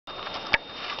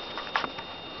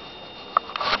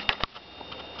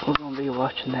we're going to be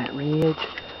watching that ridge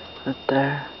right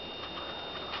there,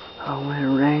 all the way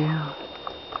around,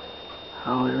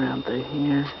 all the way around through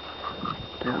here,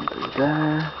 down through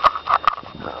there,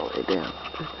 all the way down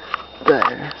through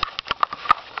there.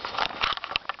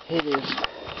 It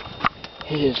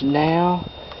is now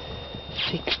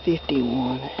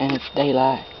 6:51 and it's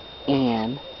daylight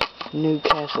in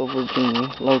Newcastle,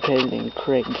 Virginia, located in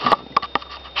Craig County.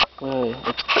 Well,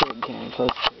 it's Craig County, close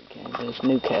to Craig County, but it's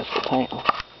Newcastle town.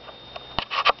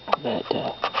 But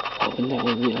hoping that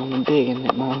we get on the digging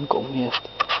that my uncle missed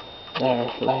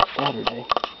there last Saturday.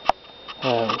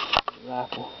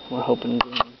 Rifle. We're hoping to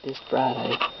get him this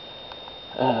Friday,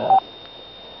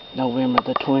 November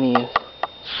the 20th,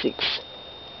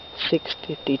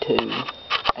 6:52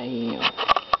 a.m.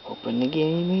 Hoping to get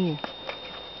him in.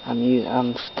 I'm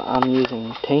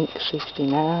using Tank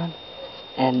 69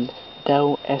 and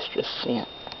Doe Estrus scent,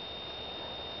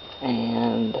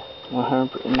 and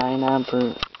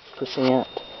 99%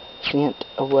 scent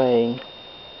away,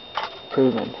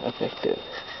 proven effective,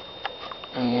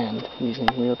 and using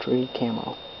Realtree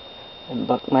camo and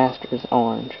Buckmaster's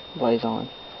orange blaze on.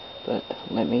 But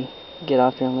let me get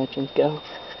off here and let you go.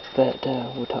 But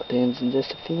we'll talk to him in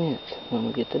just a few minutes when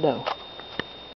we get the doe.